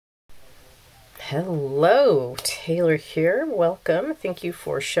Hello, Taylor here. Welcome. Thank you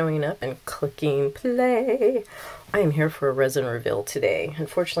for showing up and clicking play. I am here for a resin reveal today.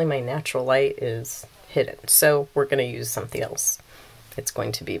 Unfortunately, my natural light is hidden, so we're going to use something else. It's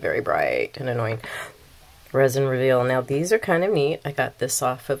going to be very bright and annoying. Resin reveal. Now, these are kind of neat. I got this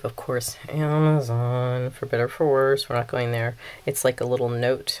off of course, Amazon, for better or for worse. We're not going there. It's like a little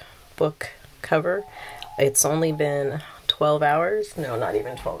notebook cover. It's only been 12 hours. No, not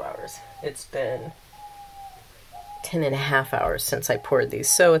even 12 hours. It's been 10.5 hours since I poured these,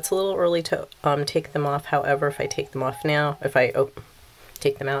 so it's a little early to take them off. However, if I take them off now, if I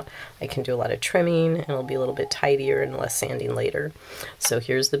take them out, I can do a lot of trimming and it'll be a little bit tidier and less sanding later. So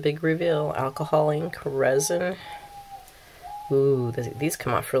here's the big reveal. Alcohol ink, resin. Ooh, these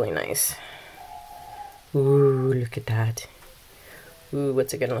come off really nice. Ooh, look at that. Ooh,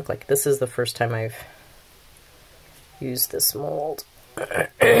 what's it gonna look like? This is the first time I've used this mold.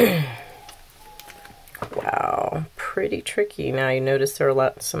 Wow, pretty tricky. Now you notice there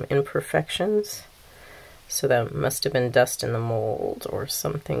are some imperfections, so that must have been dust in the mold or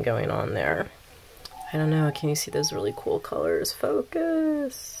something going on there. I don't know, can you see those really cool colors?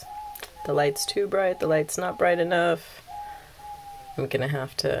 Focus! The light's too bright, the light's not bright enough. I'm gonna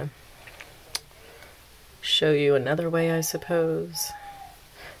have to show you another way, I suppose.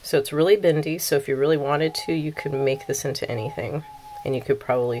 So it's really bendy, so if you really wanted to, you could make this into anything. And you could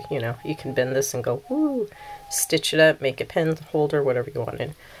probably, you know, you can bend this and go, woo, stitch it up, make a pen holder, whatever you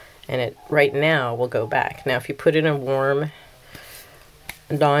wanted. And it, right now, will go back. Now, if you put it in a warm,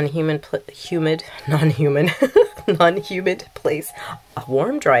 non-humid place, a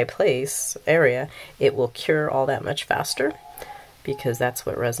warm, dry place, area, it will cure all that much faster, because that's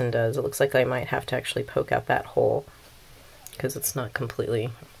what resin does. It looks like I might have to actually poke out that hole, because it's not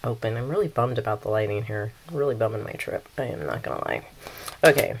completely open. I'm really bummed about the lighting here. Really bumming my trip. I am not gonna lie.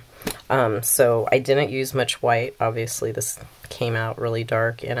 Okay, so I didn't use much white. Obviously, this came out really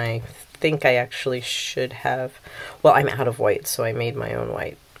dark, and I think I actually should have. Well, I'm out of white, so I made my own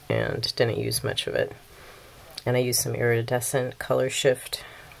white and didn't use much of it. And I used some iridescent color shift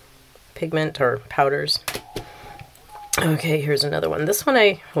pigment or powders. Okay, here's another one. This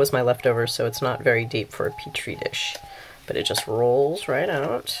one was my leftover, so it's not very deep for a petri dish. But it just rolls right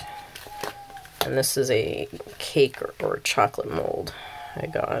out. And this is a cake or chocolate mold I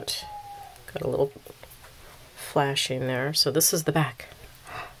got. Got a little flashing there. So this is the back.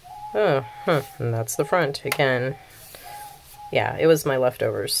 Oh, and that's the front again. Yeah, it was my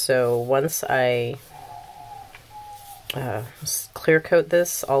leftovers. So once I clear coat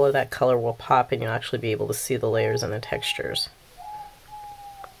this, all of that color will pop and you'll actually be able to see the layers and the textures.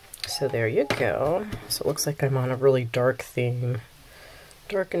 So there you go. So it looks like I'm on a really dark theme.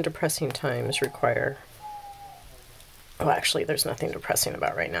 Dark and depressing times require... Oh, actually, there's nothing depressing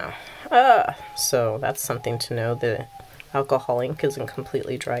about right now. So that's something to know. The alcohol ink isn't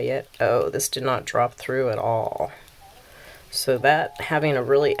completely dry yet. Oh, this did not drop through at all. So that, having a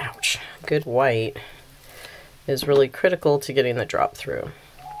really, ouch, good white is really critical to getting the drop through.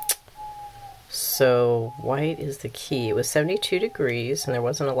 So white is the key. It was 72 degrees and there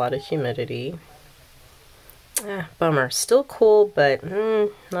wasn't a lot of humidity. Bummer. Still cool, but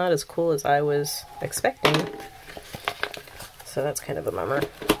not as cool as I was expecting. So that's kind of a bummer.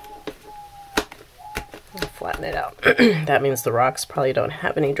 I'll flatten it out. That means the rocks probably don't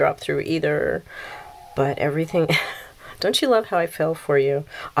have any drop through either. But everything... Don't you love how I fell for you?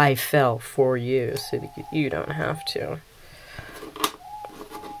 I fell for you so that you don't have to.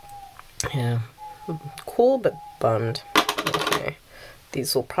 Yeah, cool but bummed. Okay,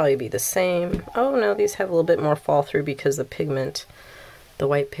 these will probably be the same. Oh no, these have a little bit more fall through because the pigment, the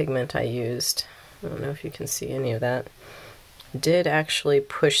white pigment I used, I don't know if you can see any of that, did actually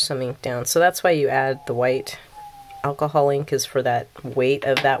push some ink down. So that's why you add the white. Alcohol ink is for that weight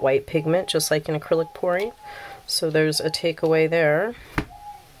of that white pigment, just like in acrylic pouring. So there's a takeaway there.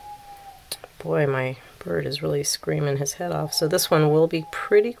 Boy, my bird is really screaming his head off. So this one will be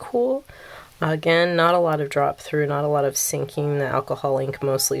pretty cool. Again, not a lot of drop through, not a lot of sinking. The alcohol ink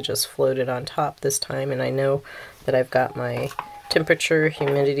mostly just floated on top this time, and I know that I've got my temperature,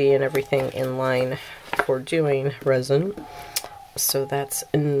 humidity, and everything in line for doing resin. So that's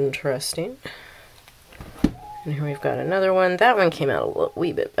interesting. And here we've got another one. That one came out a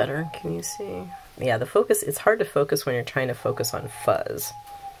wee bit better. Can you see? Yeah, the focus, it's hard to focus when you're trying to focus on fuzz.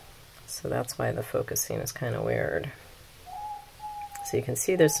 So that's why the focusing is kind of weird. So you can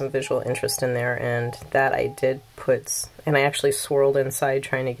see there's some visual interest in there, and that I did put, and I actually swirled inside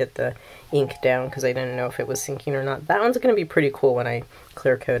trying to get the ink down because I didn't know if it was sinking or not. That one's going to be pretty cool when I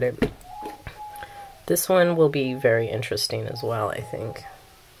clear coat it. This one will be very interesting as well, I think.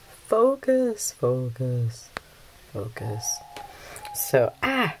 Focus, focus, focus. So,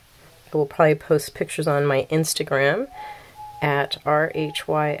 I will probably post pictures on my Instagram at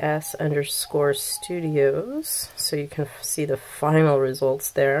RHYS_studios, so you can see the final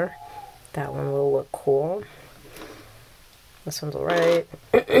results there. That one will look cool. This one's alright.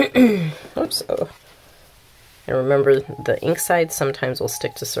 Oops. Oh. And remember, the ink side sometimes will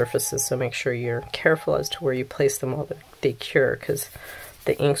stick to surfaces, so make sure you're careful as to where you place them while they cure, because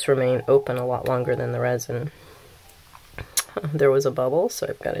the inks remain open a lot longer than the resin. There was a bubble, so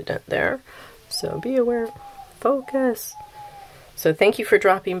I've got a dent there. So be aware. Focus. So thank you for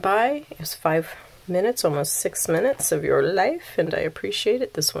dropping by. It was 5 minutes, almost 6 minutes of your life, and I appreciate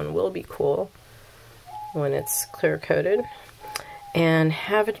it. This one will be cool when it's clear coated. And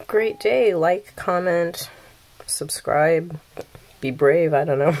have a great day. Like, comment, subscribe, be brave, I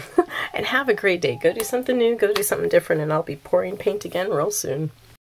don't know. And have a great day. Go do something new, go do something different, and I'll be pouring paint again real soon.